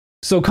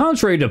So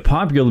contrary to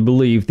popular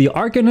belief, the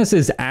Arcanist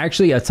is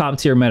actually a top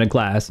tier meta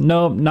class.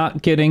 No,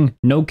 not kidding.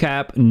 No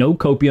cap, no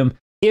copium,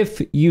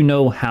 if you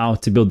know how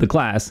to build the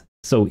class.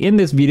 So in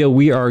this video,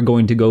 we are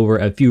going to go over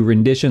a few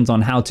renditions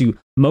on how to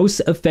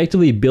most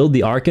effectively build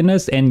the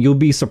Arcanist, and you'll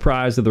be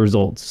surprised at the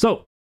results.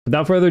 So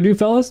without further ado,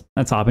 fellas,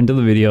 let's hop into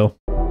the video.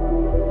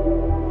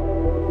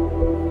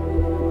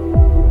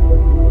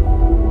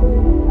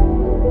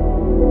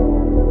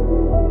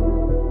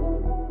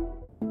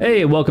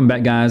 Hey, welcome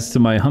back guys to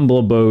my humble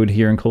abode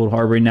here in Cold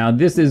Harbor. Now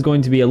this is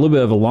going to be a little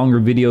bit of a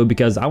longer video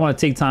because I want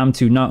to take time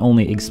to not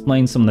only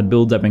explain some of the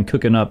builds I've been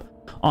cooking up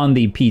on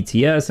the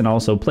PTS and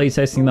also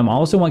playtesting them. I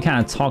also want to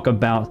kind of talk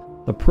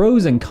about the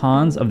pros and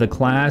cons of the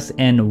class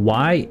and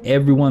why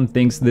everyone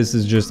thinks this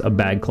is just a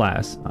bad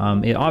class.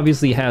 It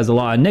obviously has a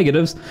lot of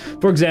negatives.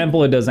 For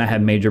example, it doesn't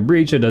have major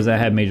breach, it doesn't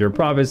have major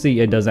prophecy,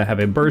 it doesn't have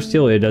a burst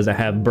heal, it doesn't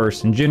have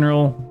burst in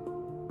general.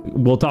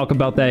 We'll talk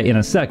about that in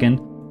a second.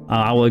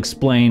 I will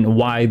explain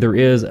why there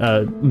is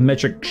a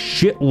metric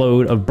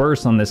shitload of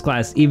bursts on this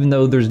class, even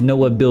though there's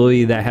no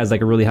ability that has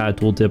like a really high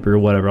tooltip or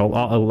whatever. A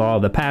lot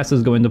of the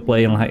passes go into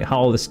play and like how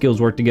all the skills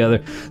work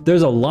together.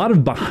 There's a lot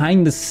of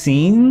behind the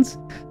scenes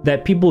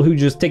that people who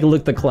just take a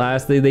look at the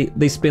class,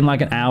 they spend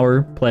like an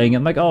hour playing it.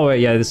 I'm like, oh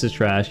yeah, this is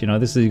trash. You know,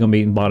 this is gonna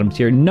be bottom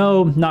tier.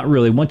 No, not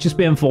really. Once you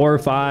spend 4 or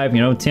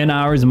 5, 10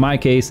 hours in my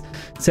case,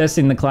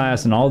 testing the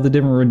class and all the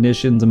different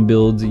renditions and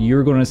builds,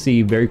 you're gonna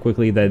see very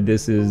quickly that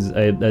this is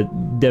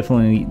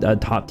definitely a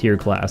top tier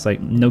class, like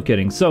no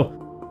kidding. So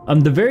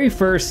the very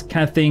first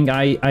kind of thing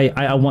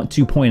I want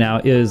to point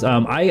out is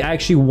I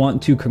actually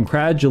want to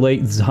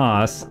congratulate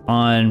Zos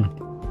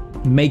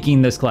on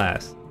making this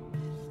class.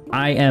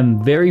 I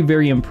am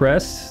very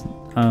impressed.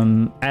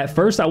 At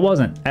first I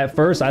wasn't. At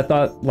first I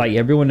thought, like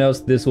everyone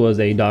else, this was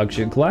a dog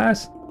shit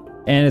class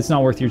and it's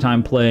not worth your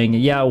time playing.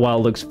 Yeah, while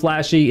it looks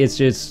flashy,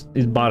 it's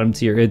bottom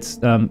tier. It's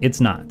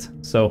not.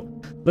 So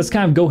let's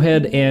kind of go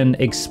ahead and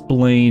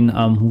explain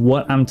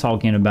what I'm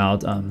talking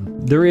about.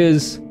 There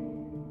is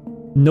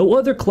no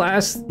other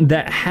class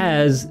that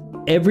has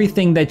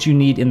everything that you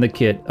need in the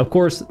kit. Of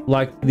course,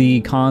 like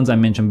the cons I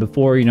mentioned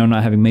before,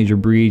 not having major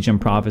breach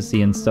and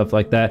prophecy and stuff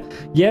like that.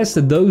 Yes,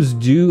 those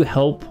do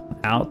help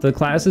out the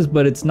classes,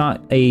 but it's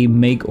not a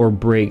make or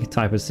break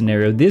type of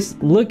scenario.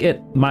 Look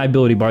at my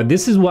ability bar.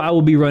 This is what I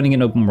will be running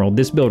in open world.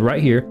 This build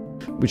right here,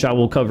 which I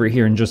will cover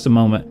here in just a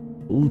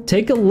moment.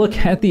 Take a look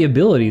at the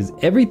abilities.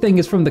 Everything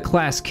is from the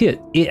class kit.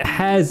 It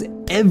has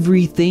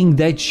everything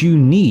that you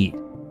need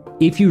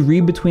if you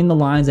read between the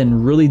lines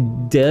and really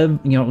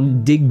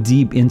dig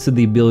deep into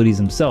the abilities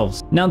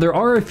themselves. Now there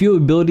are a few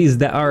abilities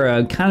that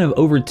are kind of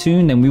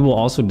overtuned, and we will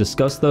also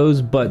discuss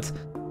those. But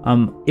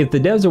if the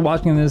devs are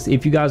watching this,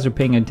 if you guys are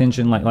paying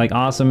attention, like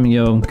awesome,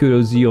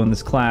 kudos to you on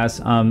this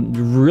class.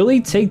 Really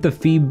take the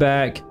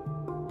feedback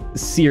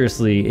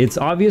seriously. It's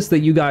obvious that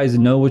you guys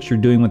know what you're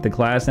doing with the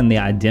class and the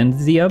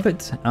identity of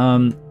it.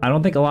 I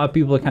don't think a lot of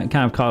people are kind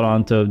of caught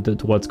on to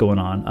what's going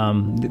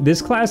on.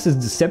 This class is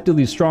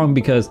deceptively strong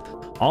because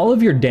all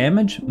of your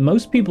damage,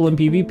 most people in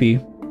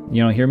PvP,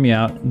 hear me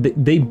out,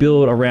 they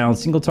build around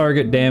single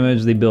target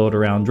damage, they build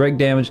around Drake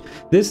damage.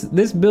 This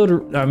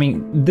builder,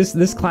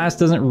 this class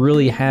doesn't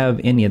really have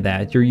any of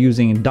that. You're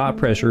using dot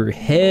pressure,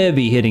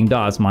 heavy hitting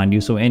dots, mind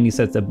you, so any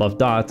sets that buff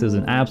dots is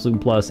an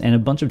absolute plus, and a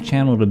bunch of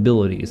channeled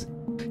abilities.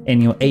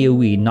 And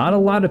AoE, not a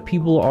lot of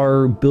people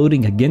are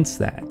building against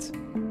that.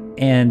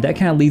 And that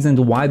kind of leads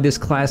into why this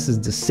class is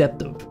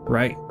deceptive,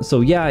 right?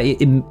 So yeah,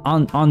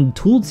 on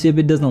tooltip,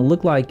 it doesn't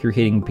look like you're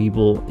hitting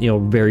people,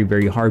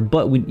 very hard,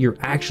 but when you're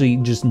actually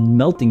just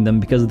melting them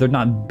because they're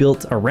not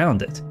built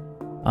around it.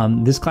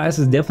 This class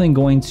is definitely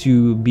going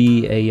to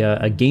be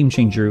a game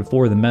changer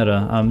for the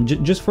meta.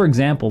 Just for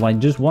example, like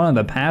just one of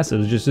the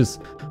passives,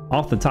 just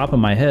off the top of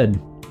my head,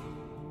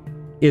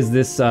 is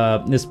this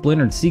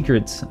Splintered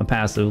Secrets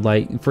passive.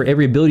 Like for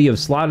every ability of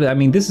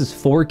slotted, this is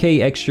 4k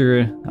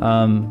extra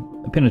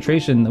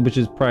penetration, which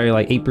is probably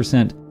like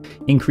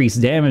 8% increased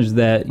damage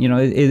that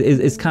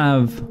it's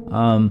kind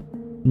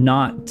of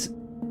not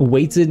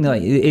weighted,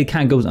 like it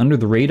kind of goes under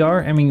the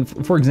radar.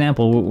 For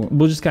example,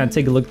 we'll just kind of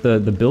take a look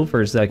at the build for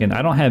a second.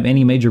 I don't have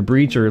any major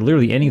breach or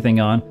literally anything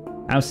on.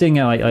 I'm sitting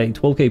at like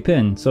 12k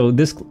pin, so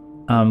this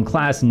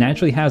class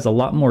naturally has a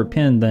lot more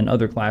pin than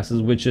other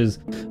classes, which is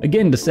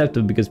again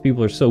deceptive because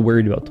people are so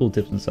worried about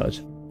tooltips and such.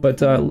 But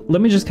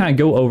let me just kind of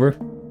go over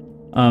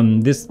some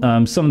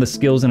of the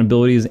skills and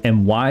abilities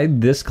and why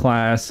this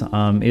class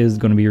is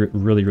going to be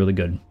really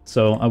good.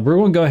 So we're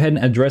going to go ahead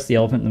and address the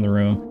elephant in the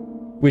room,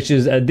 which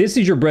is this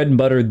is your bread and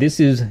butter. This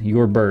is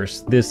your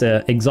burst, this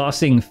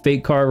exhausting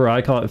fake carver.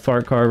 I call it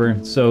fart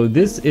carver. So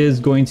this is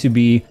going to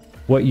be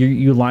what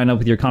you line up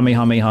with your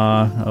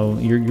Kamehameha,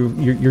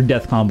 your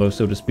death combo,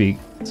 so to speak.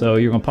 So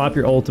you're gonna pop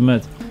your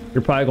ultimate,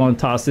 you're probably going to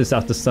toss this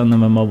out to stun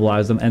them,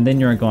 immobilize them, and then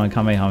you're going to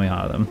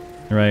Kamehameha them,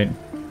 right?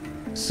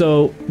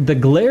 So the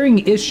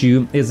glaring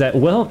issue is that,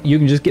 well, you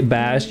can just get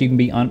bashed, you can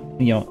be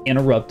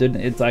interrupted.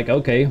 It's like,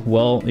 okay,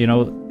 well,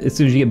 as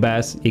soon as you get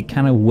bashed, it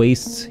kind of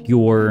wastes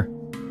your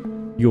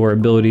your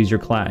abilities, your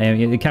class,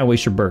 and it kind of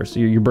wastes your burst.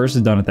 Your burst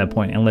is done at that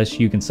point, unless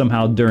you can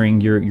somehow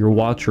during your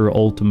Watcher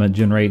ultimate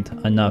generate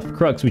enough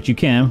Crux, which you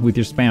can with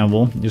your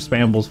spammable. Your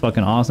spammable is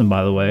fucking awesome,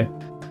 by the way,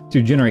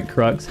 to generate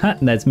Crux.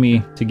 That's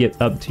me to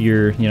get up to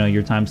your, you know,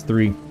 your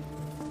 ×3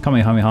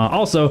 Kamehameha.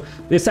 Also,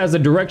 this has a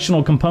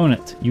directional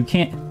component. You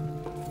can't,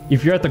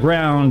 if you're at the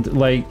ground,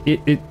 like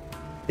it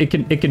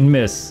can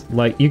miss.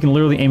 Like you can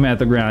literally aim at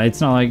the ground.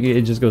 It's not like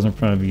it just goes in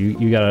front of you.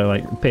 You gotta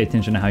like pay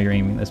attention to how you're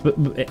aiming this. But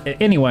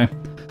anyway,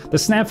 the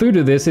snafu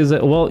to this is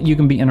that, well, you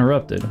can be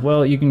interrupted.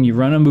 Well, you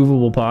run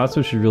immovable pots,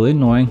 which is really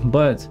annoying,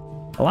 but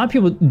a lot of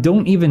people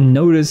don't even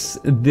notice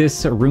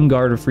this Rune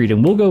Guard of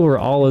Freedom. We'll go over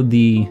all of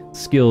the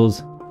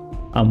skills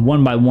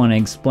one by one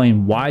and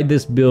explain why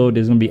this build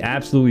is gonna be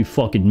absolutely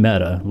fucking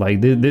meta.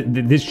 Like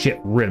this shit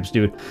rips,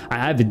 dude. I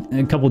have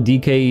a couple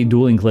DK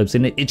dueling clips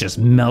and it just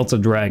melts a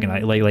dragon.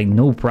 Like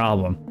no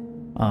problem.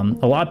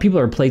 A lot of people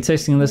are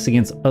playtesting this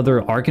against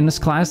other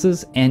Arcanist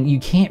classes, and you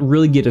can't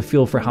really get a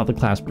feel for how the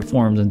class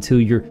performs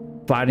until you're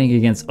fighting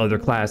against other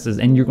classes,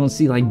 and you're going to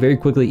see like very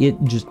quickly it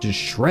just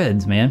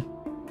shreds, man.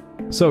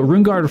 So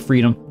Rune Guard of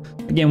Freedom,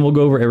 again, we'll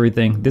go over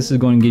everything. This is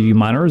going to give you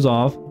minor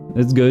resolve.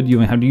 That's good. You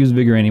don't have to use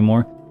vigor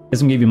anymore.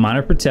 It's going to give you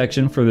minor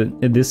protection for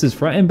this is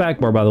front and back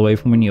bar, by the way,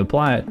 from when you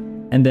apply it.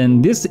 And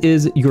then this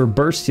is your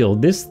burst heal.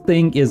 This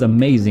thing is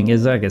amazing.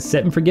 It's like a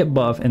set and forget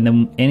buff, and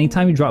then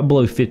anytime you drop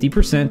below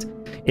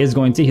 50% is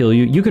going to heal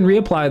you. You can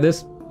reapply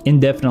this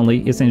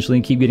indefinitely, essentially,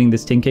 and keep getting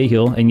this 10k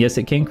heal, and yes,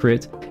 it can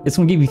crit. It's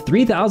going to give you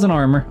 3000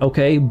 armor,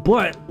 okay,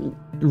 but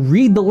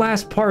read the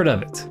last part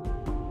of it.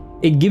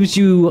 It gives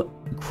you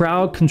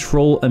crowd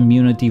control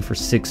immunity for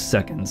 6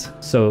 seconds.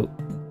 So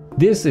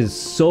this is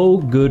so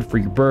good for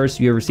your burst.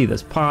 You ever see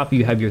this pop,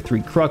 you have your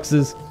 3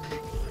 cruxes.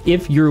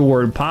 If your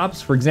ward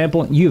pops, for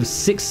example, you have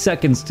 6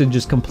 seconds to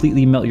just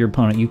completely melt your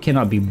opponent. You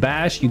cannot be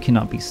bashed, you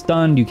cannot be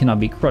stunned, you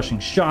cannot be crushing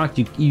shocked,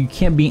 you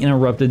can't be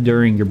interrupted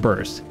during your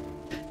burst.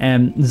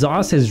 And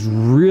ZOS has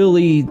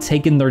really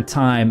taken their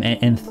time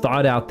and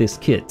thought out this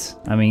kit.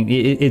 I mean,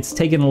 it's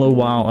taken a little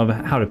while of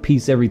how to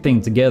piece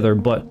everything together,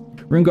 but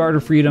Rune Guard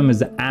of Freedom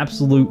is an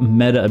absolute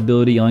meta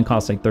ability. It only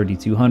costs like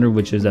 3,200,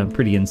 which is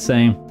pretty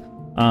insane.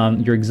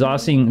 You're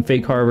exhausting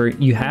Fake Harbor.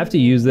 You have to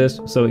use this.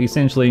 So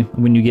essentially,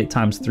 when you get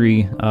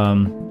 ×3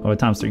 or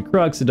 ×3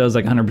 Crux, it does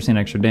like 100%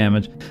 extra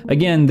damage.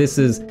 Again, this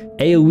is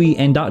AoE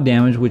and dot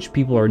damage, which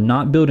people are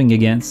not building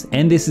against.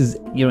 And this is,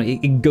 you know,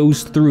 it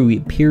goes through,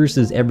 it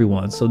pierces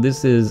everyone. So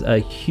this is a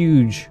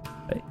huge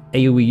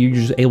AoE. You're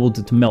just able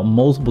to melt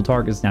multiple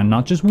targets down,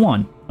 not just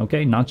one.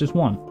 Okay, not just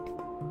one.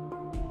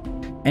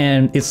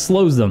 And it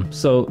slows them.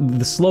 So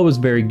the slow is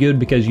very good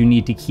because you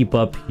need to keep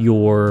up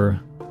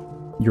your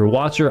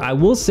Watcher. I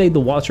will say the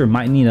Watcher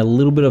might need a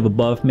little bit of a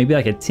buff, maybe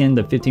like a 10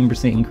 to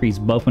 15%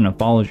 increased buff when it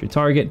follows your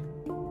target.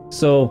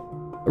 So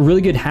a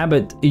really good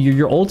habit.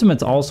 Your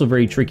ultimate's also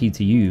very tricky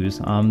to use.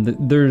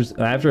 There's,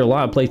 after a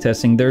lot of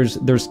playtesting,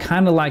 there's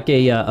kind of like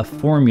a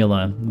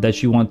formula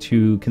that you want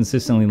to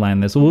consistently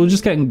land this. So we'll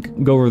just kind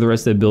of go over the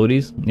rest of the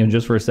abilities, you know,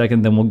 just for a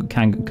second, then we'll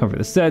kind of cover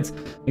the sets.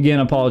 Again,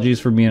 apologies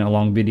for being a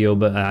long video,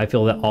 but I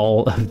feel that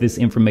all of this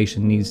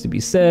information needs to be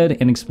said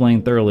and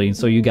explained thoroughly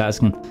so you guys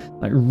can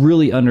like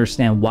really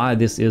understand why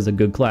this is a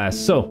good class.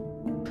 So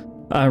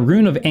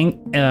Rune of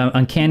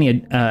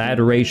Uncanny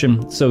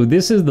Adoration. So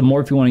this is the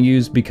morph you want to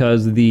use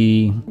because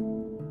the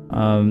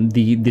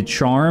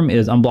charm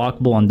is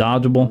unblockable,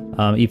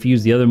 undodgeable. If you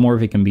use the other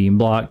morph, it can be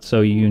blocked.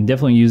 So you can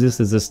definitely use this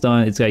as a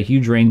stun. It's got a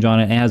huge range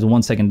on it. It has a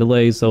 1 second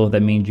delay, so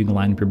that means you can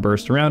line up your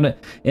burst around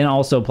it. It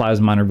also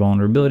applies minor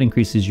vulnerability,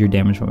 increases your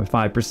damage by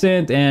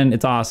 5%, and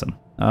it's awesome.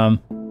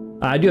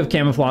 I do have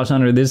Camouflage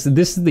Hunter. This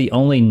is the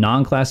only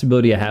non-class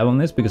ability I have on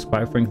this because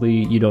quite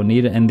frankly, you don't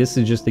need it. And this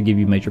is just to give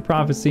you Major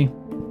Prophecy.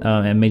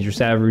 And Major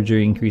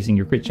Savagery, increasing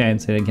your crit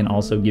chance, and it can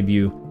also give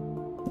you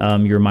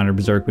your Minor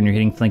Berserk when you're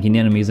hitting flanking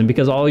enemies. And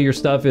because all your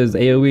stuff is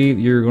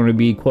AoE, you're going to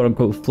be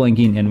quote-unquote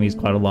flanking enemies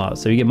quite a lot,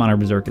 so you get Minor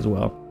Berserk as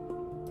well.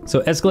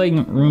 So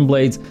Escalating Rune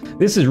Blades,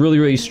 this is really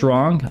really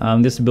strong.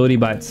 This ability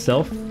by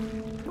itself,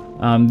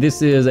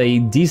 this is a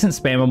decent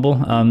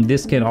spammable.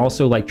 This can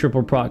also like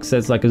triple proc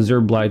sets like a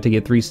Blight to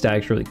get 3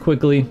 stacks really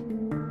quickly.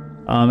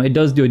 It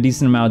does do a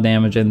decent amount of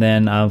damage, and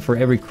then for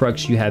every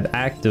Crux you have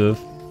active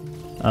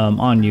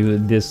on you,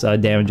 this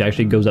damage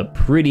actually goes up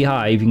pretty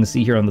high. If you can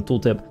see here on the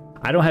tooltip,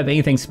 I don't have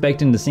anything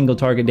spec'd into single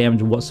target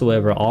damage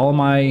whatsoever. All of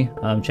my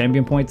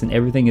champion points and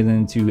everything is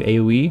into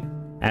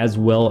AoE as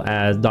well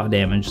as dot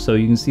damage. So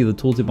you can see the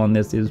tooltip on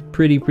this is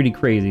pretty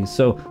crazy.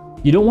 So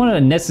you don't want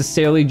to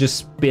necessarily just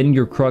spin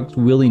your Crux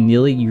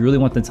willy-nilly. You really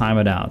want to time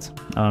it out.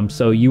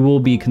 So you will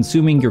be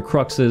consuming your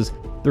Cruxes.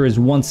 There is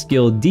one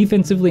skill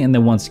defensively and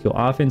then one skill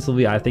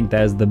offensively. I think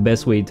that is the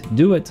best way to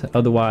do it.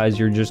 Otherwise,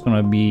 you're just going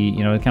to be,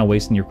 you know, kind of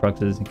wasting your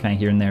Cruxes and kind of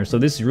here and there. So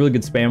this is really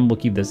good spam. We'll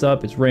keep this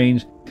up. It's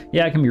range.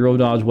 Yeah, it can be roll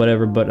dodge,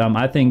 whatever. But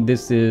I think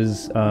this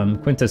is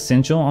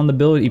quintessential on the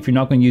build. If you're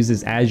not going to use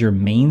this as your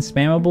main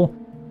spammable,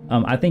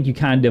 I think you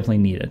kind of definitely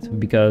need it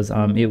because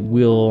it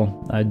will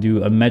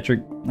do a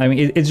metric. I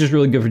mean, it's just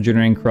really good for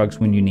generating Crux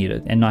when you need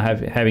it and not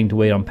having to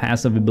wait on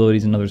passive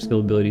abilities and other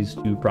skill abilities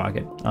to proc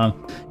it.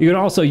 You can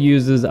also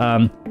use this,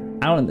 I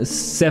don't know,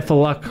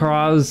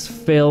 Cephalacros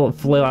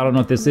Flail. I don't know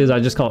what this is. I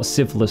just call it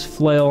Syphilis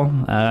Flail.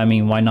 I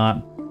mean, why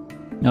not?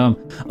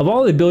 Of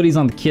all the abilities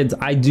on the kids,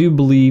 I do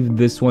believe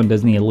this one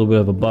does need a little bit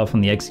of a buff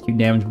on the execute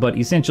damage, but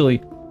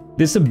essentially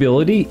this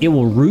ability, it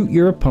will root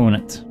your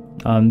opponent.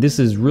 This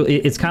is really,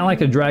 it's kind of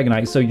like a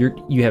Dragonite. So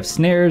you have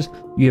snares,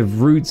 you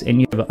have roots, and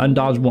you have an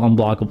undodgeable,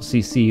 unblockable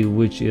CC,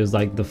 which is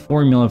like the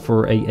formula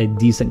for a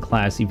decent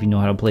class if you know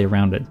how to play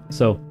around it.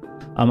 So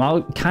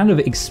I'll kind of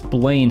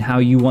explain how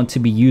you want to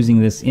be using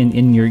this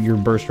in your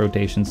burst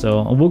rotation.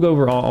 So we'll go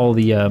over all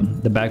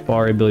the back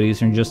bar abilities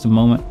here in just a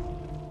moment.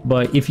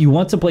 But if you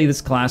want to play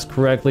this class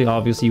correctly,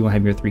 obviously you want to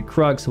have your 3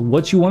 Crux.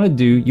 What you want to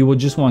do, you will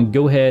just want to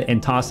go ahead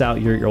and toss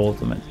out your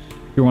ultimate.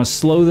 You want to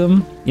slow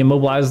them,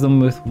 immobilize them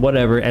with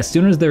whatever. As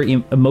soon as they're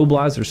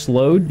immobilized or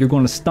slowed, you're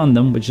going to stun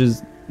them, which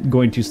is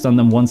going to stun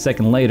them 1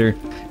 second later.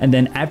 And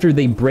then after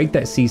they break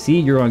that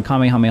CC, you're on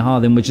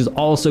Kamehameha them, which is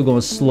also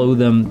going to slow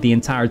them the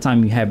entire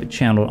time you have it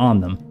channeled on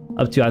them.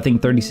 Up to, I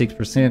think,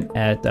 36%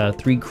 at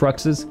 3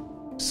 Cruxes.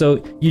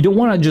 So you don't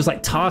want to just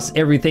like toss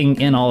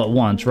everything in all at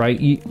once, right?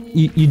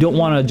 You don't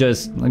want to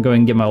just, I'll go ahead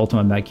and get my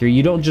ultimate back here.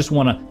 You don't just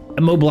want to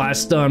immobilize,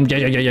 stun,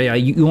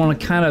 you want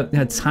to kind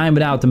of time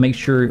it out to make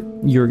sure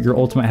your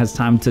ultimate has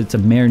time to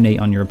marinate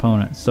on your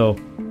opponent. So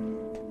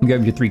you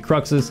grab your 3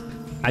 Cruxes.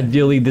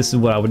 Ideally, this is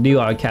what I would do.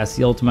 I would cast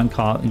the ultimate,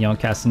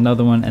 cast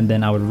another one, and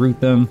then I would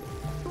root them.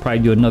 Probably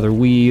do another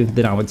weave,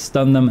 then I would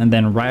stun them, and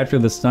then right after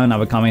the stun, I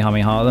would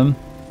Kamehameha them.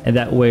 And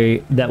that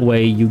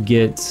way you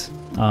get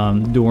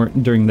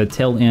during the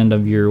tail end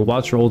of your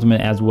Watcher ultimate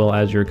as well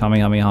as your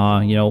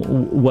Kamehameha,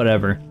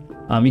 whatever.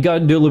 You got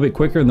to do a little bit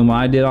quicker than what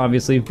I did,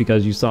 obviously,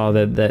 because you saw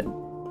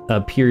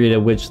that period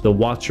at which the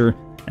Watcher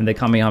and the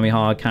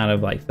Kamehameha kind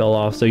of like fell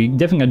off. So you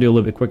definitely got to do a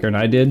little bit quicker than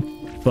I did.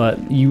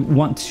 But you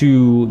want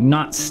to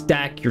not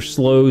stack your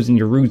slows and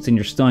your roots and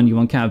your stun. You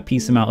want to kind of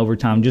piece them out over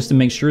time just to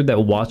make sure that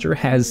Watcher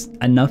has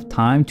enough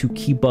time to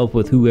keep up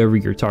with whoever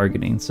you're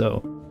targeting.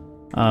 So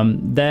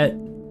that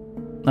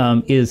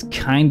is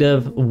kind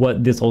of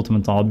what this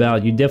ultimate's all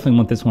about. You definitely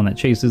want this one that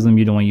chases them.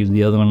 You don't want to use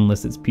the other one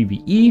unless it's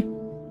PvE.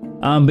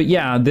 But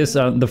yeah, this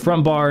the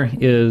front bar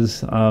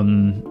is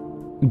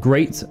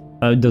great.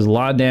 It does a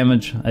lot of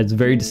damage. It's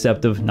very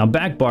deceptive. Now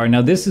back bar,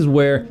 now this is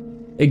where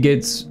it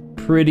gets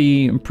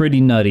pretty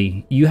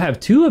nutty. You have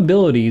 2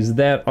 abilities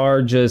that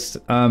are just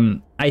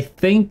I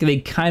think they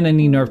kind of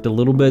need nerfed a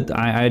little bit.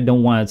 I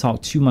don't want to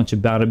talk too much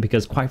about it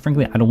because quite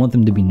frankly I don't want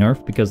them to be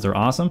nerfed because they're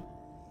awesome.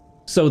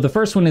 So the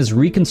first one is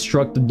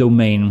Reconstruct the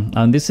Domain.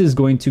 This is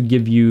going to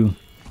give you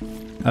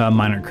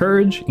minor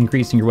courage,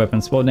 increasing your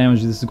weapon spell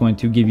damage. This is going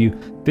to give you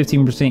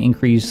 15%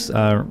 increase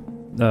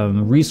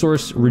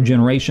resource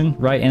regeneration,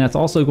 right? And it's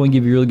also going to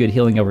give you really good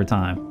healing over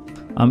time.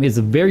 It's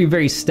a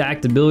very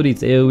stacked ability.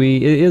 It's AoE.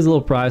 It is a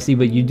little pricey,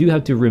 but you do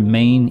have to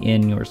remain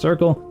in your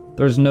circle.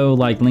 There's no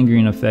like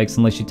lingering effects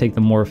unless you take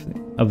the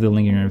morph of the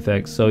lingering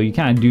effects. So you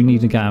kind of do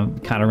need to kind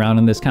of cut around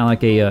in this, kind of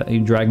like a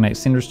Dragonite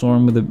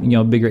Cinderstorm with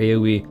a bigger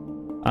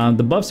AoE.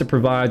 The buffs it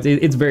provides,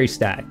 it's very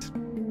stacked.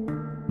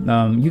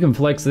 You can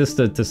flex this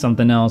to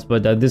something else,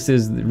 but this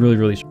is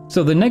really strong.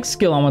 So the next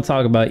skill I want to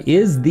talk about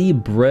is the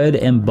bread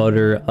and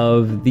butter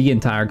of the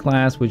entire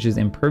class, which is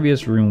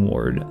Impervious Rune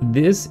Ward.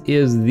 This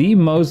is the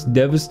most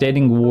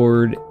devastating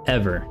ward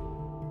ever.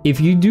 If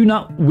you do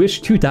not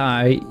wish to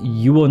die,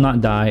 you will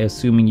not die,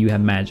 assuming you have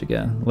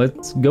Magicka.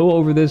 Let's go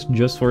over this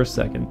just for a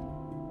second.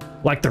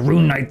 Like the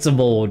Rune Knights of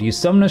old, you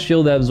summon a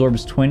shield that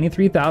absorbs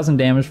 23,000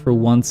 damage for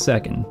 1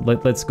 second.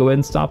 Let's go ahead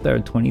and stop there.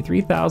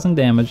 23,000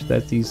 damage.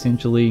 That's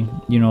essentially,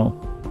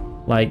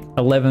 like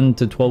 11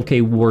 to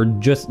 12k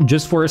ward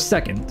just for a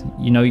second.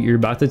 You're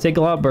about to take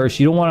a lot of burst.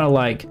 You don't want to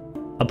like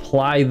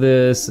apply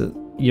this,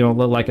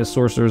 like a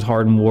Sorcerer's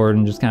Hardened Ward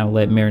and just kind of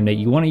let it marinate.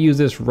 You want to use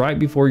this right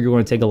before you're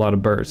going to take a lot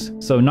of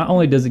burst. So not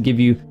only does it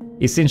give you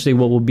essentially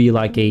what will be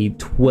like a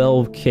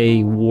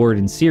 12k ward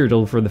in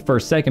Cyrodiil for the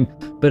first second,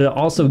 but it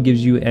also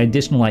gives you an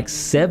additional like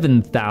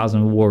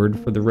 7,000 ward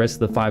for the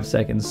rest of the 5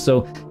 seconds.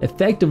 So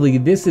effectively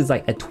this is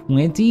like a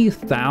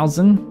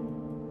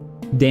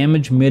 20,000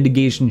 damage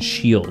mitigation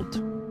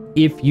shield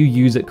if you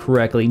use it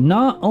correctly.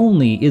 Not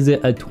only is it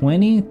a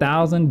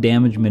 20,000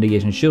 damage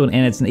mitigation shield,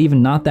 and it's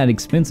even not that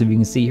expensive, you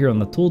can see here on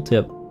the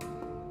tooltip,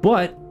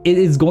 but it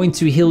is going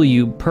to heal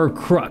you per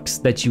Crux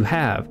that you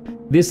have.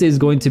 This is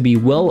going to be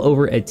well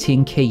over a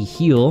 10k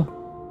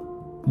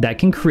heal that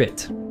can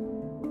crit.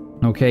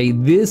 Okay,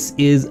 this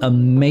is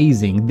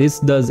amazing. This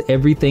does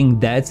everything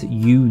that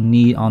you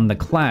need on the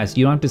class.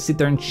 You don't have to sit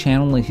there and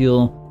channel a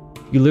heal.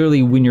 You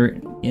literally, when you're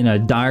in a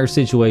dire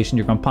situation,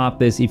 you're gonna pop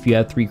this. If you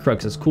have 3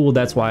 Crux, it's cool.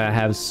 That's why I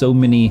have so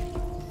many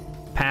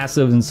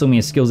passives and so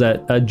many skills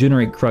that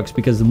generate Crux,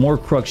 because the more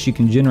Crux you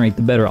can generate,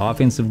 the better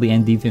offensively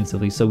and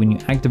defensively. So when you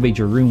activate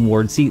your Rune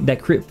Ward, see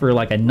that crit for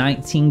like a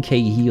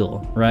 19k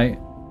heal, right?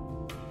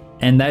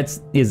 And that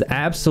is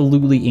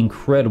absolutely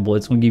incredible.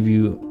 It's going to give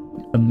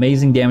you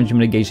amazing damage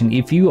mitigation.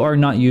 If you are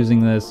not using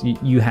this,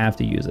 you have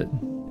to use it.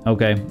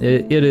 Okay,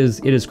 it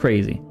is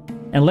crazy.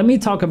 And let me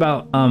talk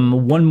about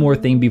one more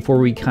thing before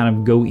we kind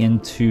of go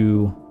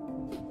into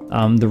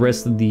the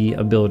rest of the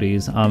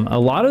abilities. A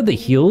lot of the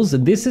heals,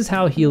 this is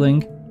how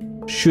healing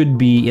should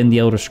be in the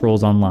Elder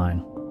Scrolls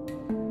Online.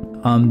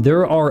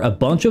 There are a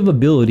bunch of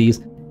abilities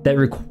that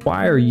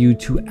require you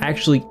to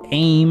actually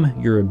aim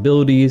your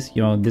abilities.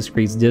 You know, this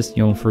creates this,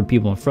 you know, for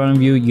people in front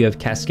of you. You have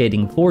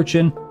Cascading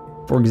Fortune,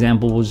 for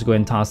example. We'll just go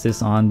ahead and toss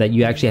this on, that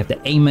you actually have to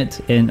aim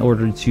it in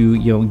order to,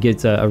 you know,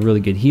 get a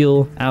really good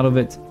heal out of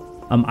it.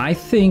 I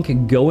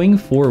think going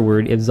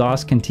forward, if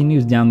ZOS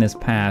continues down this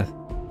path,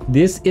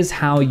 this is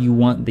how you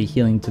want the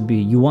healing to be.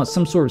 You want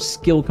some sort of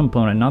skill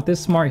component, not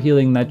this smart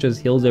healing that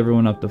just heals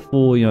everyone up to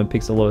full, you know,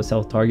 picks the lowest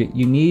health target.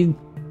 You need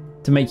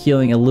to make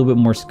healing a little bit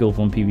more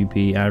skillful in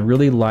PvP. I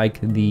really like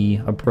the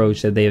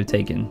approach that they have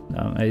taken.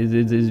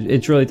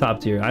 It's really top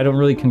tier. I don't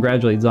really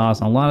congratulate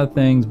ZOS on a lot of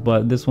things,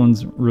 but this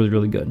one's really,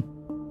 really good.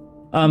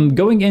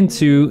 Going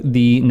into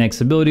the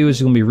next ability, which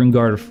is going to be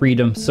Runeguard of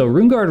Freedom. So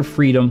Runeguard of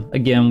Freedom,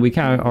 again, we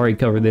kind of already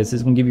covered this.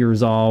 It's going to give you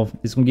Resolve.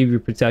 It's going to give you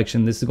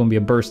Protection. This is going to be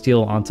a burst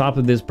heal on top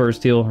of this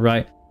burst heal,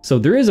 right? So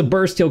there is a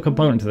burst heal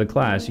component to the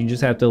class. You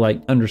just have to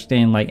like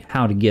understand like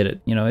how to get it.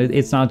 You know,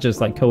 it's not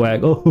just like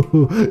Coag.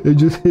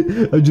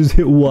 Oh, I just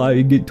hit Y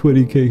and get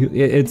 20k.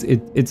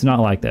 It's not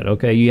like that.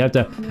 Okay, you have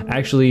to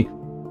actually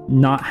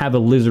not have a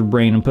lizard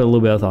brain and put a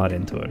little bit of thought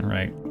into it,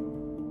 right?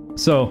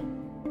 So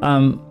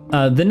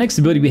the next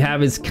ability we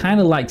have is kind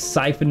of like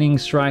Siphoning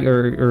Strike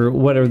or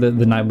whatever the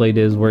Nightblade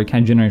is, where it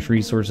kind of generates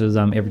resources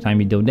every time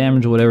you deal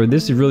damage or whatever.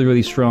 This is really,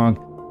 really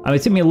strong. It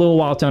took me a little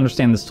while to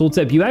understand this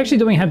tooltip. You actually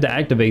don't even have to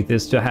activate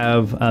this to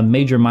have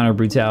major minor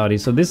brutality.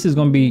 So this is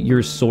going to be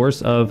your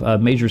source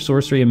of major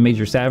sorcery and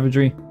major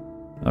savagery,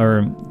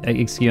 or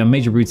excuse me,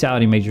 major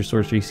brutality, major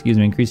sorcery, excuse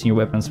me, increasing your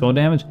weapon and spell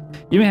damage.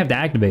 You don't have to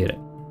activate it.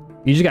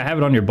 You just got to have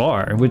it on your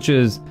bar, which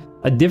is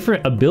a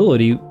different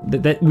ability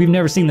that we've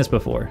never seen this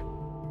before.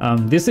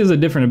 This is a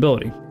different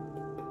ability.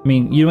 I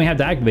mean, you don't have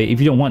to activate it if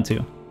you don't want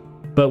to.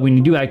 But when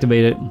you do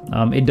activate it,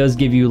 it does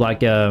give you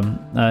like it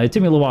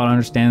took me a little while to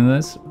understand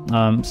this.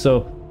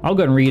 So I'll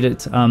go ahead and read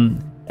it.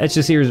 Etch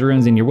a series of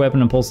runes in your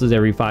weapon and pulses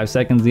every 5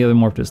 seconds. The other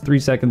morph is 3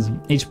 seconds.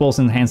 Each pulse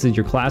enhances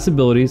your class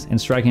abilities, and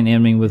striking an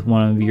enemy with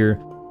one of your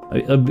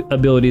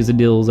abilities that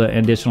deals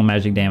additional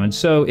magic damage.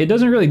 So it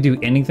doesn't really do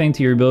anything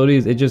to your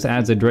abilities. It just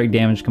adds a direct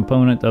damage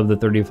component of the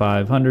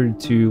 3500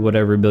 to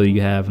whatever ability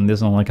you have, and this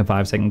is on like a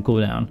 5-second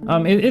cooldown.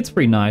 It's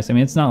pretty nice. I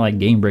mean, it's not like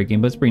game breaking,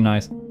 but it's pretty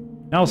nice.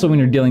 And also, when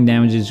you're dealing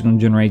damage, it's going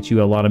to generate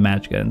you a lot of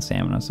magicka and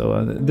stamina.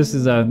 So this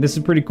is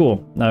pretty cool.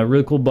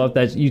 Really cool buff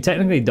that you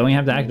technically don't even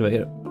have to activate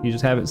it. You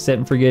just have it set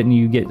and forget, and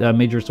you get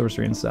major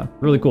sorcery and stuff.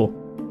 Really cool.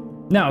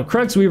 Now,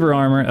 Crux Weaver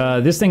armor.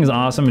 This thing is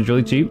awesome. It's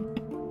really cheap.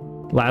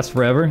 Lasts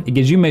forever. It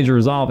gives you major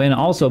resolve, and it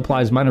also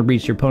applies minor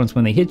breach to your opponents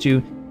when they hit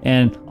you.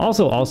 And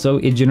also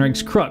it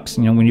generates crux.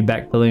 You know, when you're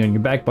backpedaling on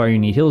your back bar, you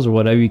need heals or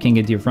whatever, you can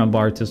get to your front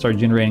bar to start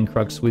generating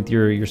crux with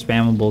your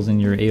spammables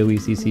and your AoE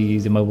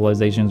CCs,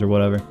 immobilizations, or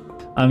whatever.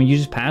 You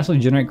just passively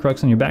generate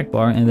crux on your back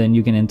bar, and then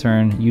you can in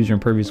turn use your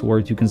impervious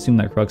ward to consume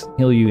that crux and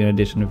heal you, in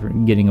addition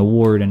to getting a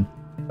ward. And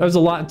there's a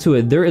lot to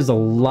it. There is a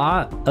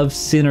lot of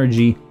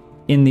synergy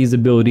in these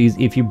abilities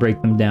if you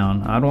break them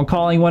down. I don't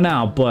call anyone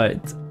out,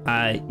 but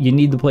you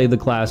need to play the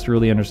class to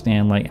really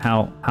understand like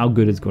how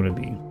good it's going to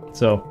be.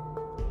 So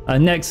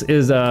next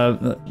is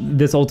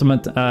this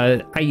ultimate.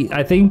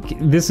 I think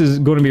this is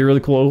going to be a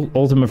really cool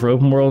ultimate for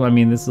open world. I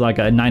mean, this is like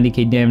a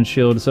 90k damage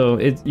shield, so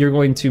you're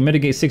going to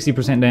mitigate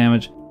 60%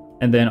 damage.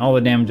 And then all the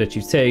damage that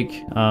you take,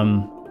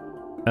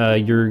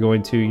 you're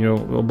going to, you know,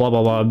 blah,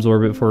 blah, blah,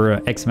 absorb it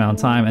for X amount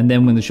of time. And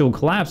then when the shield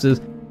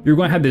collapses, you're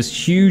going to have this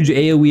huge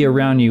AoE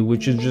around you,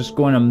 which is just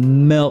going to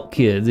melt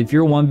kids. If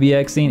you're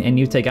 1vxing and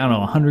you take, I don't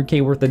know,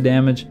 100k worth of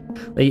damage,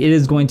 it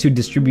is going to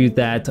distribute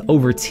that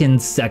over 10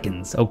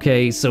 seconds,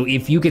 okay? So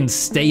if you can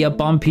stay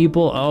up on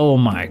people, oh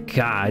my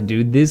god,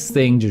 dude, this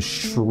thing just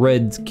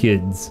shreds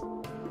kids.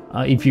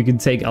 If you can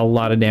take a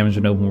lot of damage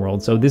in open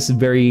world. So this is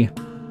very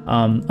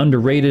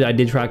underrated. I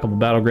did try a couple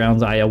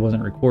battlegrounds. I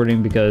wasn't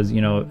recording because,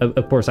 you know,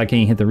 of course I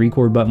can't hit the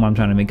record button when I'm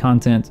trying to make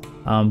content.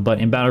 But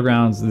in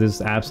battlegrounds, this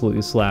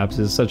absolutely slaps.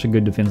 It's such a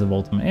good defensive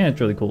ultimate, and it's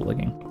really cool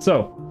looking.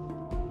 So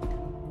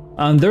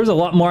there's a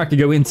lot more I could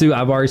go into.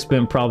 I've already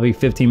spent probably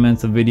 15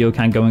 minutes of video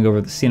kind of going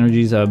over the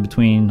synergies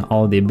between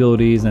all of the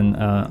abilities, and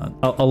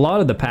a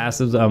lot of the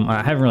passives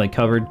I haven't really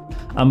covered,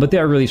 but they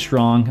are really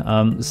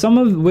strong. Some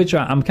of which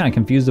I'm kind of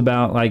confused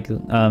about, like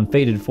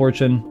Fated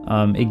Fortune.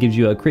 It gives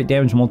you a crit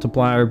damage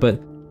multiplier, but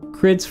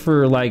crits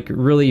for like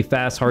really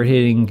fast,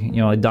 hard-hitting,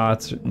 you know,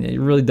 dots, it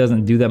really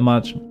doesn't do that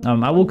much.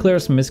 I will clear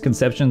some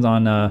misconceptions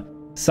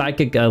on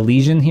Psychic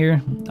Legion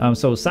here.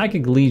 So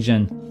Psychic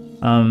Legion,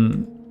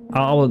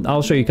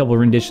 I'll show you a couple of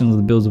renditions of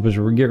the builds which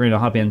we're getting ready to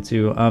hop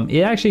into.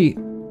 It actually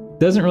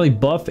doesn't really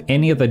buff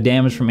any of the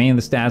damage from any of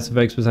the stats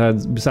effects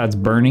besides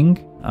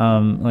burning,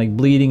 like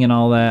bleeding and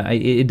all that.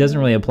 It doesn't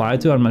really apply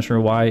to it. I'm not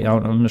sure why.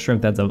 I'm not sure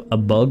if that's a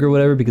bug or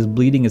whatever, because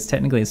bleeding is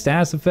technically a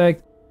status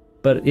effect.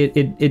 but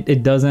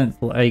it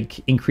doesn't like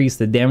increase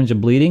the damage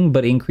of bleeding,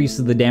 but it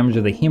increases the damage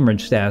of the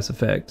hemorrhage status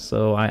effect.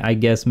 So I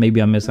guess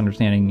maybe I'm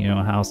misunderstanding, you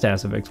know, how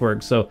status effects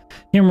work. So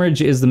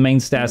hemorrhage is the main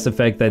status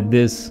effect that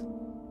this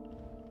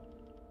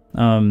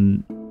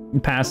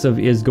passive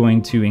is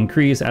going to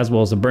increase, as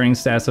well as the burning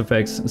status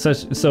effects.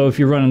 So if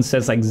you're running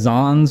sets like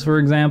Zons, for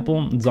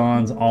example,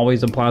 Zons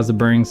always applies the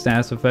burning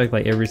status effect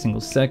like every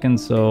single second.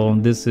 So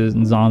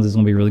Zons is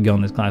going to be really good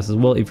on this class as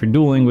well if you're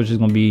dueling, which is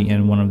going to be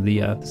in one of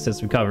the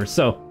sets we cover.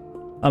 So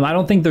I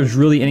don't think there's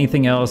really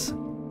anything else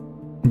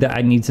that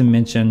I need to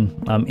mention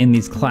in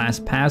these class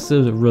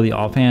passives really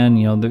offhand.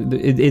 You know,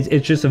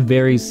 it's just a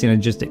very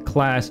synergistic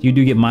class. You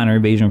do get minor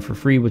evasion for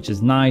free, which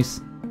is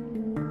nice.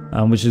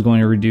 Which is going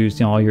to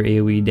reduce, you know, all your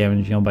AoE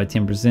damage, you know, by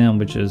 10%,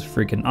 which is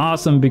freaking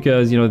awesome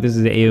because, you know, this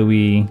is the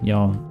AoE, you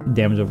know,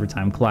 damage over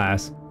time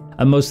class.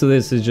 Most of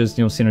this is just,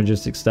 you know,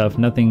 synergistic stuff,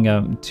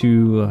 nothing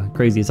too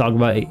crazy to talk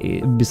about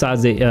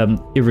besides the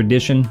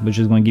erudition, which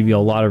is going to give you a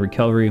lot of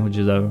recovery, which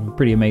is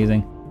pretty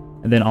amazing.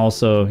 And then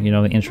also, you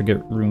know, the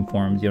intricate rune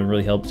forms, you know,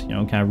 really helps, you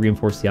know, kind of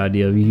reinforce the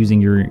idea of using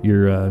your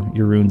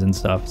runes and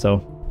stuff.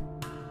 So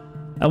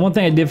one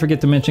thing I did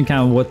forget to mention,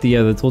 kind of what the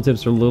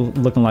tooltips are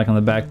looking like on the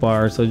back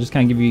bar. So just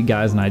kind of give you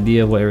guys an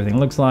idea of what everything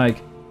looks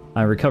like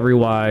recovery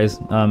wise.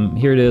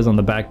 Here it is on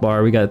the back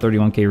bar. We got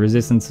 31k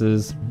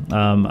resistances,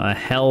 a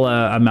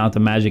hella amount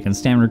of magic and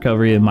stamina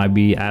recovery. It might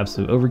be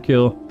absolute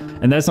overkill,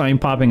 and that's not even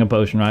popping a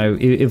potion,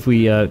 right? If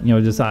we you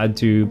know, decide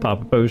to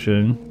pop a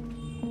potion,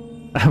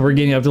 we're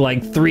getting up to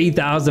like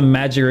 3,000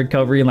 magic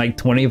recovery and like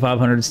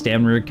 2,500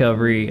 stamina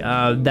recovery.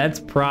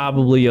 That's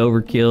probably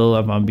overkill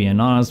if I'm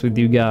being honest with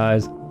you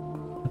guys.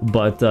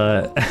 But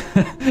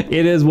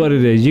it is what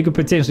it is. You could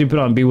potentially put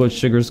on Bewitched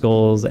Sugar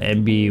Skulls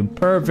and be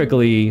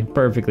perfectly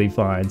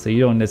fine. So you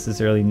don't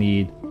necessarily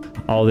need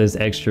all this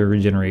extra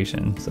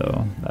regeneration.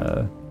 So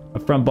a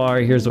front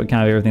bar, here's what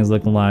kind of everything's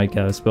looking like.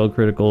 Spell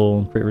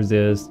critical, crit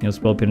resist, you know,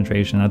 spell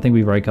penetration. I think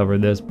we've already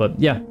covered this, but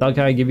yeah, that'll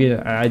kind of give you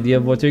an idea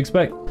of what to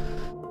expect.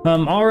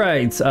 All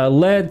right,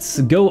 let's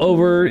go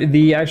over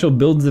the actual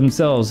builds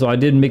themselves. So I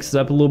did mix it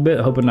up a little bit,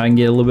 hoping I can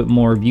get a little bit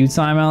more view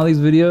time out of these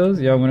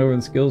videos. Yeah, I went over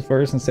the skills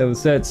first instead of the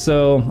set.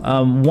 So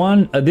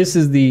this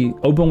is the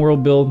open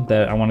world build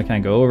that I want to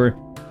kind of go over.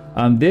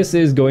 This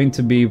is going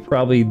to be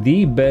probably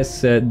the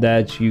best set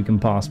that you can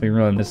possibly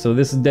run. So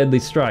this is Deadly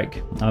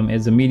Strike.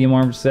 It's a medium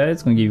armor set.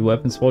 It's going to give you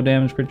weapon spell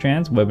damage, crit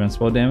chance, weapon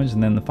spell damage,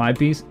 and then the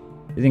 5-piece.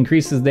 It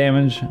increases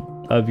damage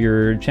of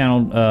your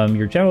channel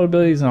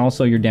abilities and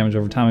also your damage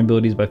over time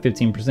abilities by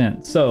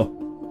 15%. So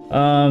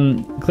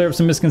clear up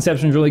some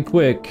misconceptions really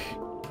quick.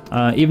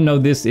 Even though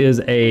this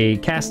is a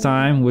cast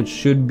time, which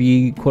should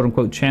be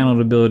quote-unquote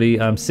channeled ability,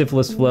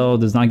 Syphilis Flail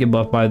does not get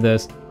buffed by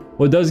this.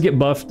 What does get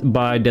buffed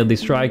by Deadly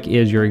Strike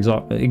is your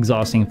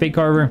exhausting Fate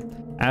Carver,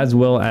 as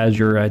well as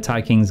your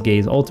Tai King's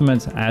Gaze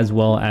ultimate, as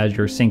well as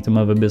your Sanctum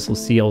of Abyssal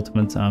Sea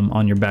ultimate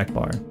on your back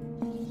bar.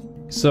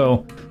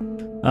 So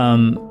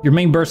your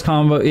main burst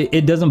combo,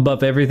 it doesn't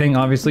buff everything,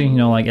 obviously, you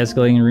know, like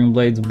escalating rune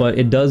blades, but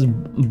it does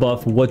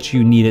buff what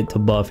you need it to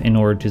buff in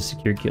order to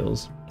secure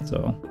kills.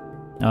 So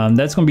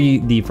that's going to be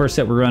the first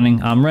set we're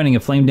running. I'm running a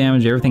flame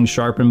damage, everything's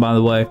sharpened, by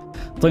the way.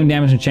 Flame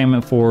damage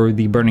enchantment for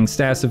the burning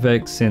status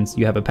effect, since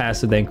you have a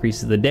passive that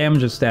increases the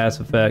damage of status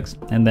effects,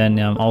 and then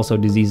also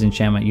disease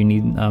enchantment. You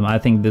need, I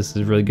think this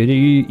is really good.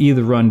 You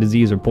either run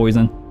disease or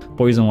poison.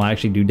 Poison will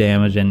actually do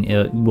damage, and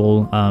it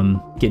will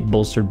get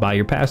bolstered by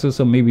your passive,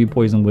 so maybe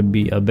poison would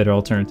be a better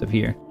alternative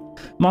here.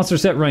 Monster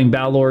set running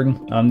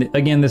Balorg.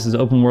 Again, this is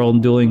open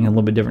world dueling, a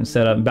little bit different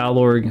setup.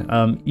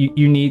 Balorg,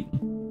 you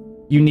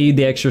need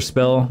the extra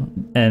spell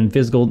and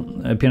physical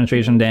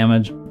penetration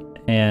damage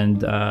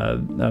and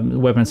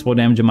weapon and spell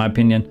damage, in my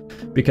opinion,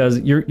 because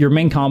your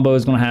main combo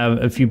is going to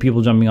have a few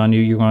people jumping on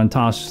you. You're going to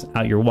toss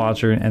out your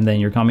Watcher and then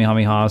your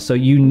Kamehameha, so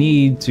you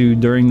need to,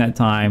 during that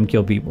time,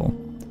 kill people.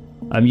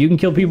 You can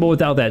kill people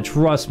without that,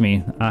 trust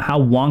me.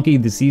 How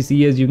wonky the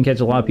CC is, you can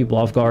catch a lot of people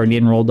off guard,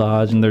 in roll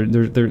dodge, and they're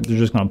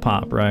just gonna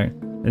pop, right?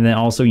 And then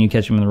also when you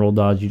catch them in the roll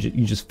dodge,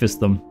 you just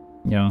fist them,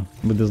 you know,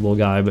 with this little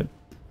guy. But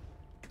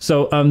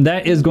so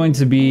that is going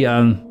to be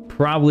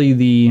probably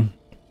the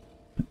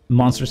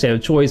monster set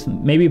of choice.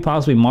 Maybe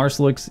possibly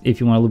Marslix if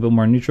you want a little bit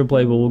more neutral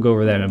play, but we'll go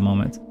over that in a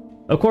moment.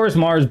 Of course,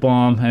 Mars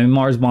Bomb. I mean,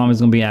 Mars Bomb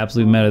is going to be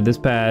absolute meta this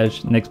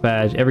patch, next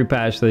patch, every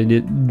patch they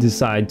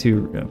decide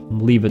to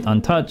leave it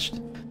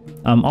untouched.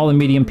 All the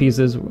medium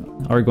pieces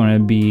are going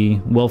to be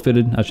well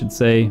fitted, I should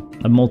say.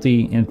 A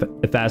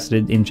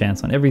multi-faceted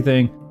enchants on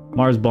everything.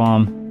 Mars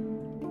Bomb,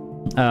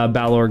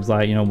 Balorg's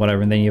like, you know,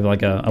 whatever. And then you have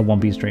like a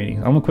one-piece training.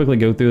 I'm going to quickly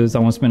go through this. I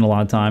won't spend a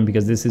lot of time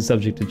because this is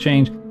subject to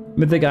change.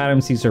 Mythic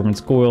items, Sea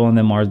Serpent's Coil, and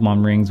then Mars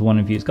Bomb rings, 1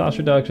 infused cost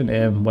reduction,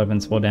 and weapon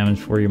spell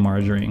damage for your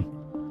Mars ring.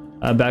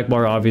 Back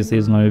bar obviously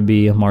is going to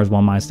be Mars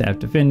Bomb My Staff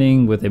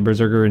Defending with a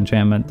Berserker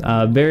enchantment.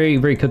 Very,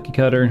 very cookie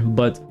cutter,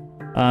 but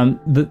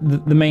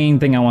the main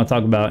thing I want to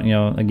talk about, you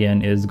know,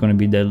 again, is going to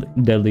be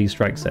Deadly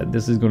Strike set.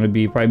 This is going to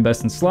be probably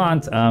best in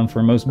slot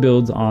for most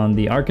builds on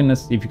the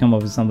Arcanist. If you come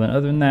up with something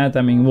other than that,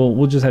 I mean,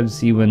 we'll just have to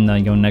see when you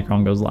know,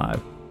 Necrom goes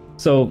live.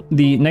 So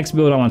the next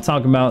build I want to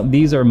talk about,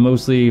 these are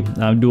mostly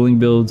dueling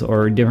builds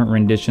or different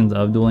renditions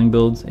of dueling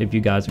builds. If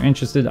you guys are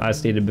interested, I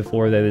stated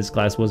before that this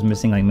class was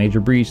missing like Major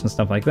Breach and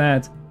stuff like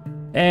that,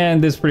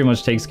 and this pretty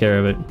much takes care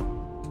of it.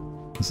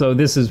 So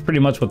this is pretty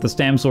much what the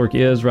Stamsork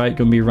is, right?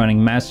 Going to be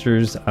running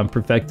Masters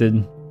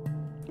Perfected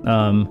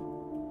front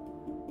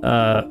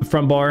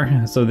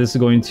bar. So this is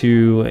going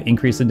to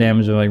increase the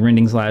damage of like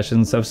rending slashes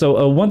and stuff.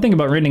 So one thing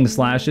about rending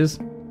slashes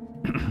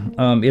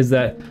is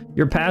that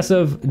your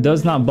passive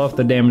does not buff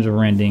the damage of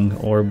rending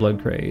or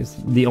blood craze.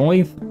 The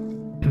only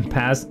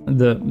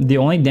the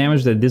only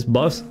damage that this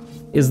buffs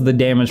is the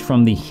damage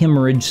from the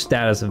hemorrhage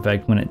status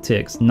effect when it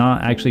ticks,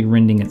 not actually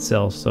rending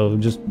itself. So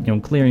just, you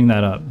know, clearing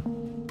that up.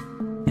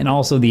 And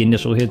also the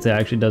initial hits, it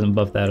actually doesn't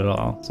buff that at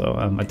all. So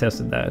I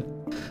tested that.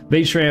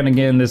 Vaishran,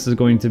 again, this is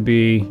going to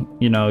be,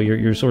 you know,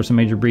 your source of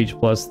Major Breach,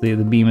 plus the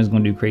beam is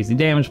going to do crazy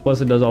damage,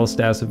 plus it does all the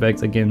status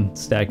effects, again,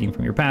 stacking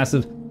from your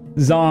passive.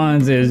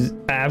 Zons is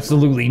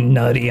absolutely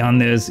nutty on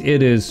this.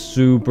 It is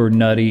super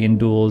nutty in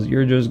duels.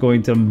 You're just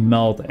going to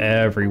melt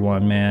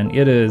everyone, man.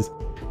 It is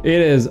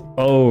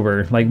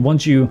over. Like,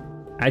 once you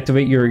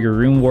activate your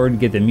rune ward,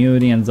 get the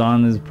immunity, and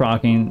Zon is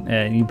proccing,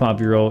 and you pop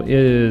your ult, it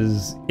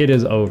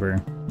is over.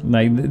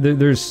 Like,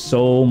 there's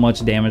so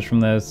much damage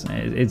from this.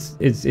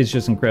 It's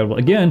just incredible.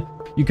 Again,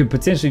 you could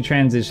potentially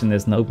transition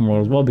this in the open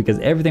world as well, because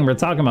everything we're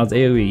talking about is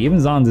AoE.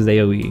 Even Zon's is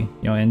AoE, you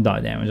know, and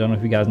dot damage. I don't know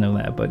if you guys know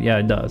that, but yeah,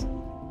 it does.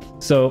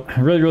 So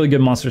really good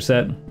monster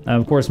set.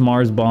 Of course,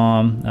 Mars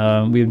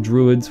Bomb. We have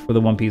Druids for the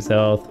 1-piece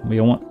health. We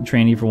have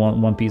Trainee for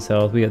 1-piece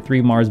health. We got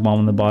 3 Mars Bomb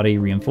in the body,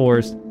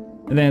 reinforced.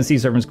 And then Sea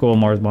Serpent's Coil,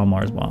 Mars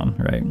Bomb,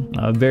 right?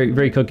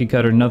 Very cookie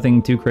cutter,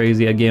 nothing too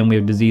crazy. Again, we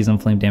have Disease and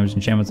Flame Damage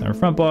enchantments on our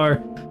front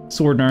bar.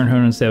 Sword and Iron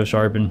Hone instead of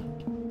Sharpen.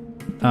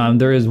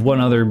 There is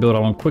one other build I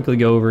want to quickly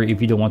go over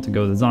if you don't want to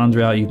go the Zon's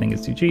route, you think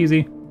it's too cheesy.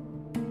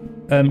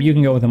 You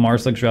can go with the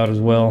Marslix route as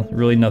well.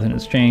 Really nothing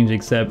has changed,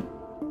 except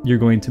you're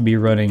going to be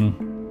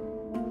running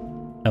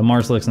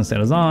Marslix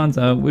instead of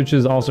Zons, which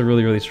is also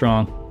really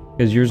strong,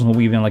 because yours will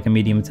weave in like a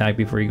medium attack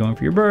before you go in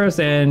for your burst,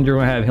 and you're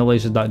going to have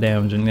hellacious dot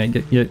damage,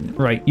 and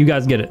right, you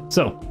guys get it.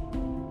 So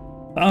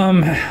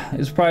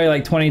it's probably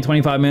like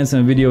 20-25 minutes in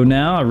a video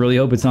now. I really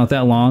hope it's not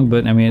that long,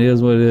 but I mean, it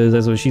is what it is.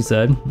 That's what she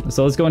said.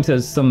 So let's go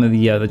into some of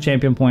the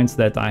champion points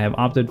that I have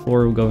opted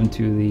for. We'll go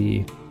into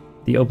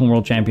the open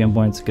world champion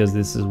points, because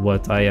this is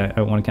what I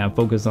want to kind of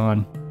focus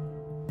on.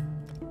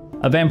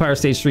 A Vampire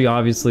Stage 3,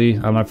 obviously.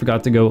 I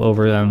forgot to go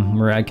over them.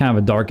 We're at kind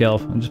of a Dark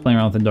Elf. I'm just playing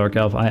around with the Dark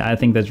Elf. I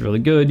think that's really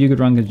good. You could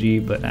run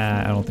Khajiit, but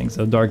I don't think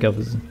so. Dark Elf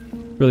is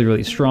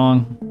really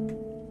strong.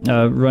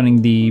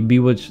 Running the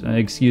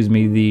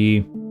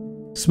the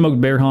Smoked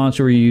Bear Haunch,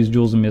 or you use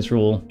Jewels and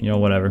Misrule, you know,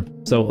 whatever.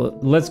 So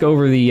let's go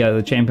over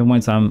the champion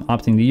points I'm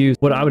opting to use.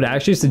 What I would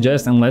actually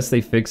suggest, unless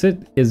they fix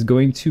it, is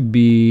going to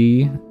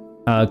be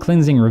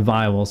Cleansing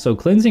Revival. So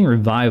Cleansing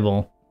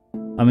Revival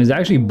is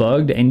actually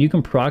bugged, and you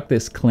can proc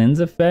this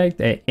cleanse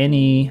effect at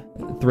any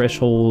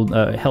threshold,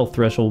 health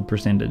threshold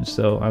percentage.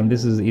 So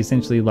this is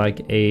essentially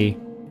like a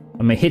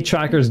hit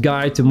tracker's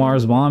guide to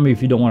Mars Bomb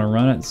if you don't want to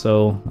run it.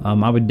 So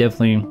I would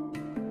definitely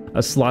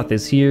slot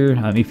this here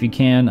if you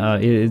can.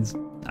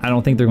 I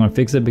don't think they're going to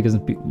fix it because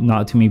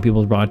not too many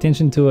people have brought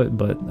attention to it,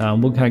 but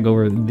we'll kind of go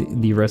over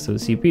the rest of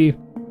the CP.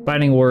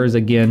 Fighting Warriors,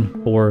 again,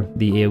 for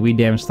the AoE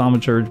damage,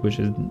 Thaumaturge, which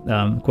is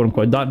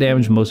quote-unquote dot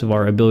damage. Most of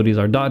our abilities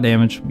are dot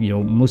damage. You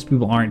know, most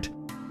people aren't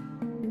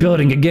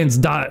building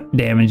against dot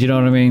damage, you know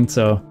what I mean?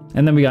 So,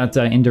 and then we got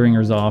Enduring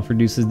Resolve,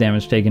 reduces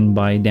damage taken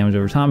by damage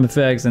over time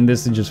effects, and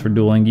this is just for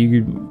dueling.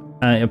 You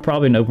could,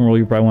 probably in open world,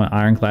 you probably want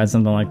Ironclad,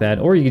 something like that,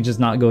 or you could just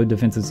not go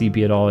defensive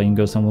CP at all. You can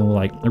go something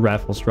like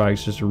Wrathful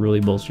Strikes just to really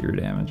bolster your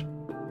damage.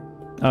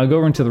 Go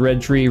over into the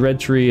Red Tree. Red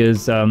Tree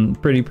is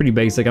pretty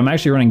basic. I'm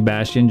actually running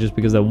Bastion just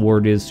because that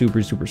ward is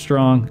super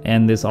strong,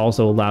 and this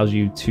also allows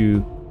you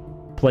to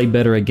play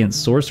better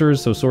against sorcerers.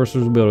 So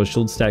sorcerers will be able to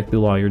shield stack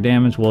through all your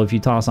damage. Well, if you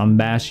toss on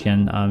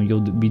Bastion,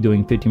 you'll be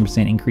doing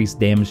 15% increased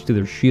damage to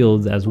their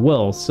shields as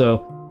well.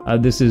 So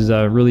this is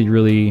really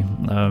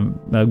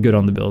good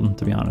on the build,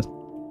 to be honest.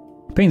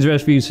 Pain's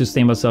Refuge,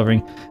 Sustained by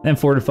Suffering. Then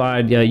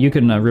Fortified, yeah, you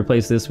can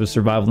replace this with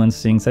Survival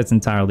Instincts. That's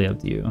entirely up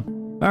to you.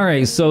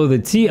 Alright, so the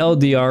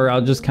TLDR, I'll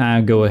just kind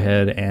of go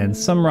ahead and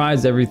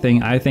summarize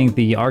everything. I think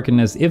the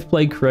Arcanist, if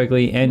played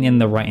correctly and in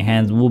the right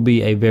hands, will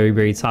be a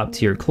very top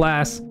tier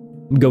class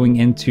going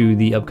into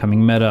the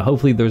upcoming meta.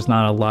 Hopefully there's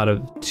not a lot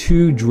of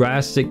too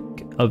drastic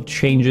of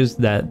changes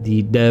that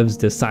the devs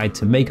decide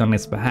to make on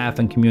its behalf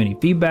and community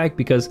feedback,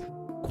 because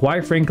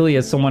quite frankly,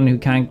 as someone who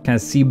can kind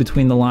of see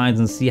between the lines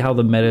and see how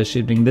the meta is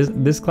shifting,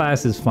 this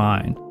class is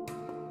fine.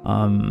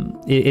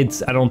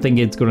 I don't think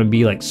it's going to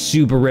be like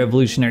super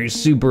revolutionary,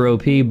 super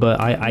OP,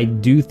 but I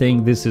do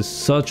think this is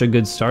such a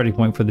good starting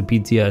point for the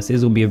PTS. It's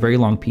going to be a very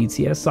long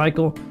PTS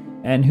cycle,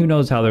 and who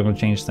knows how they're going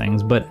to change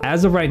things. But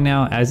as of right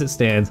now, as it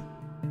stands,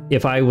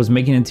 if I was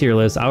making a tier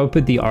list, I would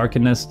put the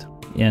Arcanist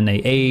in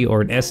a A or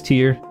an S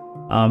tier.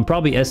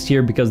 Probably S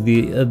tier because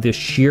the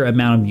sheer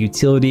amount of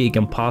utility it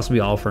can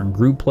possibly offer in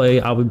group play.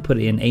 I would put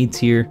it in A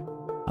tier.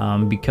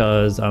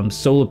 because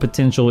solo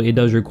potential, it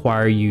does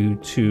require you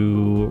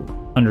to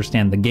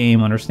understand the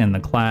game, understand the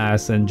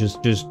class, and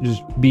just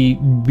be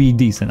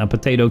decent. A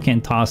potato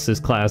can't toss this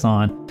class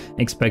on,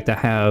 expect to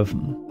have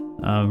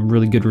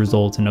really good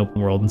results in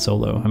open world and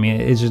solo. I mean,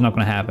 it's just not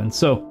going to happen.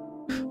 So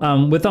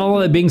with all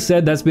of that being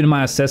said, that's been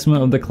my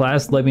assessment of the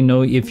class. Let me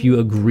know if you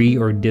agree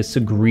or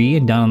disagree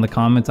down in the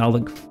comments. I'll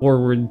look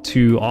forward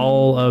to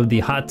all of the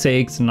hot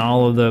takes and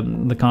all of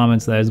the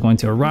comments that is going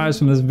to arise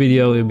from this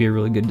video. It'll be a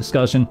really good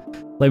discussion.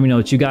 Let me know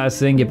what you guys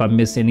think. If I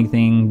missed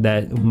anything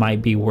that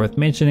might be worth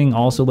mentioning,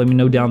 also let me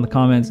know down in the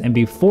comments. And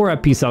before I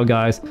peace out,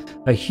 guys,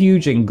 a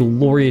huge and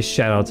glorious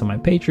shout out to my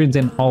patrons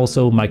and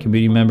also my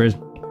community members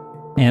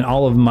and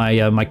all of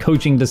my my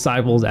coaching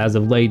disciples as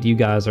of late. You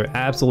guys are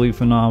absolutely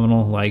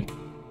phenomenal. Like,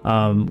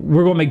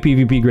 we're gonna make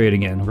PvP great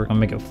again. We're gonna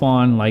make it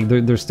fun. Like,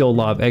 there's still a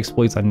lot of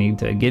exploits I need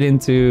to get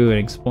into and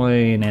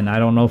explain, and I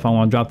don't know if I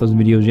want to drop those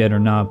videos yet or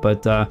not,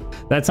 but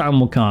that time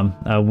will come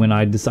when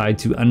I decide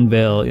to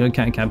unveil, you know,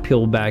 kind of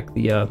peel back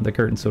the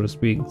curtain, so to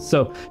speak.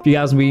 So if you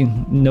guys will be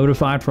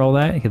notified for all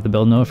that, hit the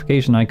bell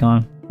notification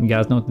icon. You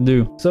guys know what to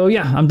do. So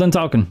yeah, I'm done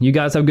talking. You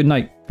guys have a good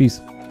night. Peace.